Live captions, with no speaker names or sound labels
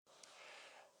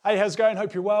Hey, how's it going?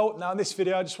 Hope you're well. Now in this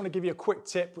video, I just want to give you a quick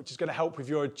tip which is going to help with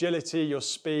your agility, your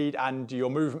speed and your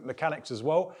movement mechanics as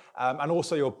well, and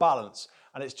also your balance.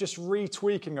 And it's just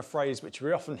retweaking a phrase which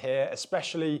we often hear,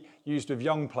 especially used with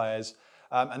young players,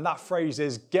 and that phrase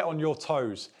is get on your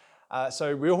toes.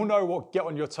 So we all know what get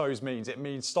on your toes means. It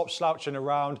means stop slouching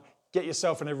around, get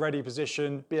yourself in a ready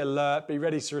position, be alert, be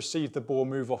ready to receive the ball,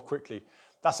 move off quickly.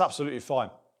 That's absolutely fine.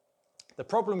 The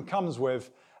problem comes with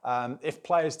if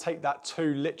players take that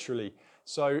too literally.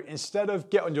 So instead of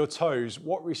get on your toes,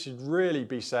 what we should really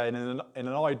be saying in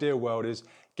an ideal world is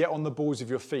get on the balls of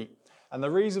your feet. And the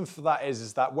reason for that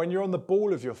is that when you're on the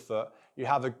ball of your foot, you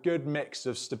have a good mix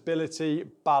of stability,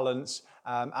 balance,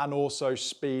 and also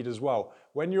speed as well.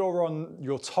 When you're on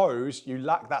your toes, you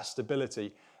lack that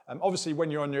stability. Obviously, when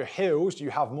you're on your heels,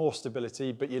 you have more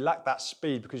stability, but you lack that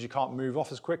speed because you can't move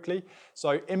off as quickly.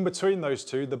 So in between those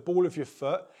two, the ball of your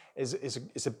foot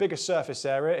is a bigger surface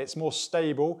area, it's more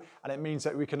stable, and it means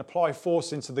that we can apply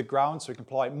force into the ground, so we can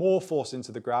apply more force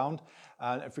into the ground.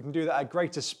 And if we can do that at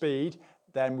greater speed,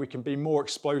 then we can be more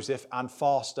explosive and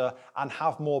faster and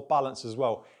have more balance as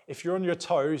well. If you're on your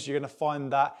toes, you're going to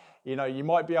find that you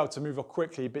might be able to move off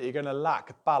quickly, but you're going to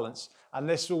lack balance. And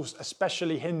this will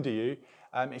especially hinder you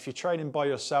if you're training by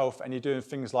yourself and you're doing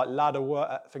things like ladder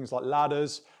work, things like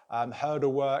ladders,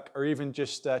 hurdle work, or even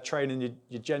just training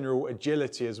your general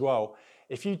agility as well.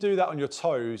 If you do that on your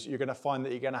toes, you're going to find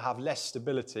that you're going to have less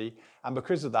stability. And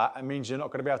because of that, it means you're not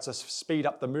going to be able to speed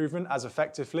up the movement as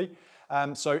effectively.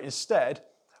 So instead,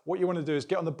 what you want to do is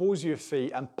get on the balls of your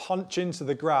feet and punch into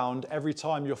the ground every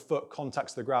time your foot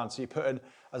contacts the ground. So you put in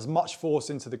as much force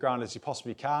into the ground as you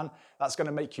possibly can. That's going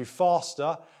to make you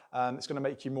faster. It's going to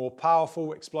make you more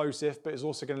powerful, explosive, but it's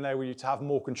also going to enable you to have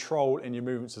more control in your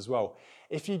movements as well.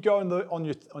 If you go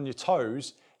on your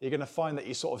toes, you're going to find that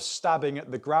you're sort of stabbing at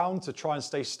the ground to try and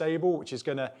stay stable, which is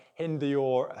going to hinder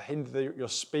your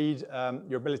speed,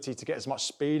 your ability to get as much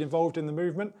speed involved in the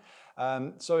movement.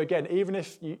 So again, even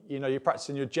if you're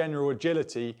practicing your general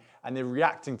agility and you're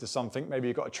reacting to something, maybe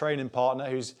you've got a training partner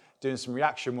who's doing some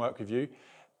reaction work with you,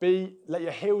 let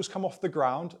your heels come off the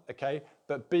ground, okay?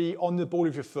 But be on the ball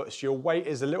of your foot, so your weight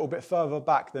is a little bit further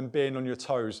back than being on your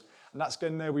toes. And that's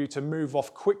going to enable you to move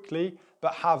off quickly,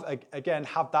 but have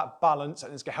that balance,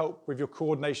 and it's going to help with your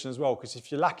coordination as well. Because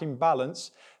if you're lacking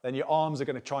balance, then your arms are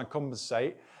going to try and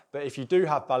compensate. But if you do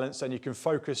have balance, then you can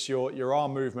focus your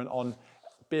arm movement on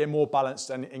being more balanced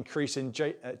and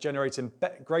generating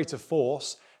greater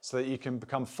force so that you can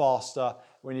become faster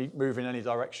when you move in any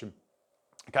direction.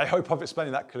 Okay, I hope I've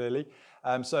explained that clearly.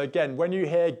 So again, when you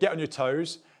hear get on your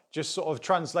toes, just sort of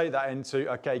translate that into,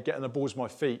 okay, get on the balls of my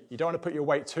feet. You don't want to put your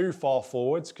weight too far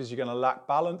forwards because you're going to lack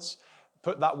balance.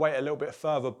 Put that weight a little bit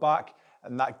further back,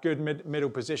 and that good middle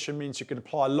position means you can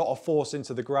apply a lot of force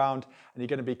into the ground, and you're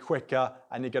going to be quicker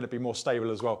and you're going to be more stable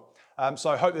as well.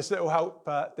 So I hope this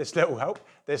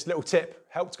little tip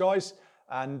helped, guys,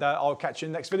 and I'll catch you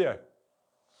in the next video.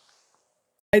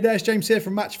 Hey there, it's James here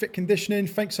from Match Fit Conditioning.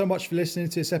 Thanks so much for listening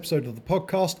to this episode of the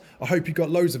podcast. I hope you got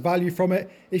loads of value from it.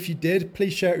 If you did,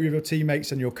 please share it with your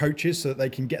teammates and your coaches so that they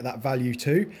can get that value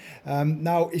too.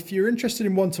 Now, if you're interested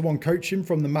in one-to-one coaching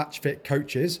from the Match Fit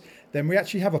coaches, then we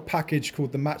actually have a package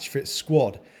called the Match Fit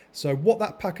Squad. So what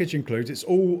that package includes, it's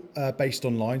all based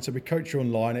online. So we coach you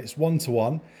online, it's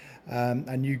one-to-one.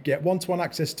 And you get one-to-one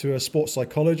access to a sports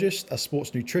psychologist, a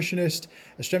sports nutritionist,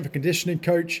 a strength and conditioning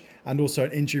coach, and also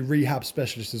an injury rehab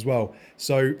specialist as well.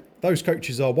 So those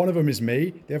coaches are, one of them is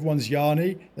me, the other one's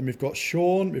Yanni, then we've got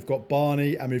Sean, we've got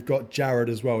Barney, and we've got Jared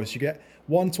as well. So you get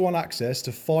one-to-one access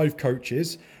to 5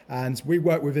 coaches, and we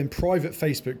work within private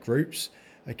Facebook groups.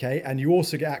 Okay, and you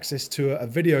also get access to a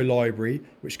video library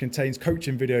which contains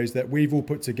coaching videos that we've all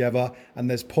put together, and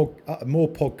there's more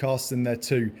podcasts in there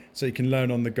too, so you can learn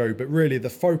on the go. But really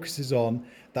the focus is on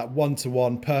that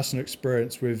one-to-one personal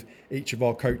experience with each of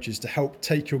our coaches to help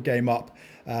take your game up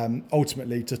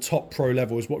ultimately to top pro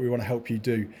level is what we want to help you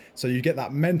do. So you get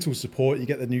that mental support, you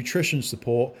get the nutrition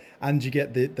support, and you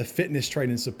get the fitness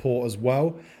training support as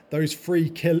well. Those three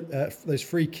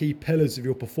key pillars of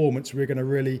your performance, we're going to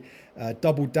really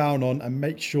double down on and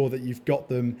make sure that you've got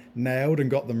them nailed and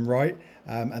got them right.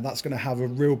 And that's going to have a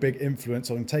real big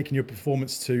influence on taking your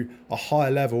performance to a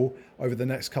higher level over the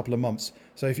next couple of months.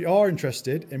 So if you are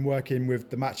interested in working with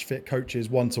the Match Fit coaches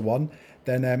one-to-one,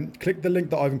 then click the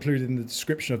link that I've included in the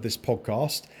description of this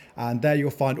podcast, and there you'll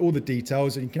find all the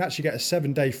details, and you can actually get a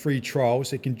 7-day free trial,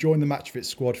 so you can join the Match Fit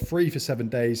Squad free for 7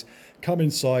 days. Come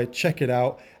inside, check it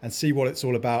out, and see what it's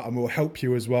all about, and we'll help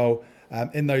you as well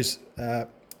in those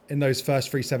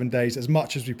first 7 days as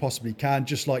much as we possibly can,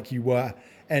 just like you were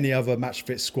any other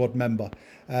MatchFit squad member.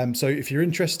 So if you're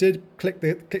interested, click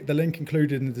the link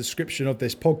included in the description of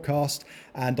this podcast,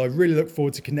 and I really look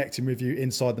forward to connecting with you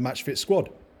inside the MatchFit squad.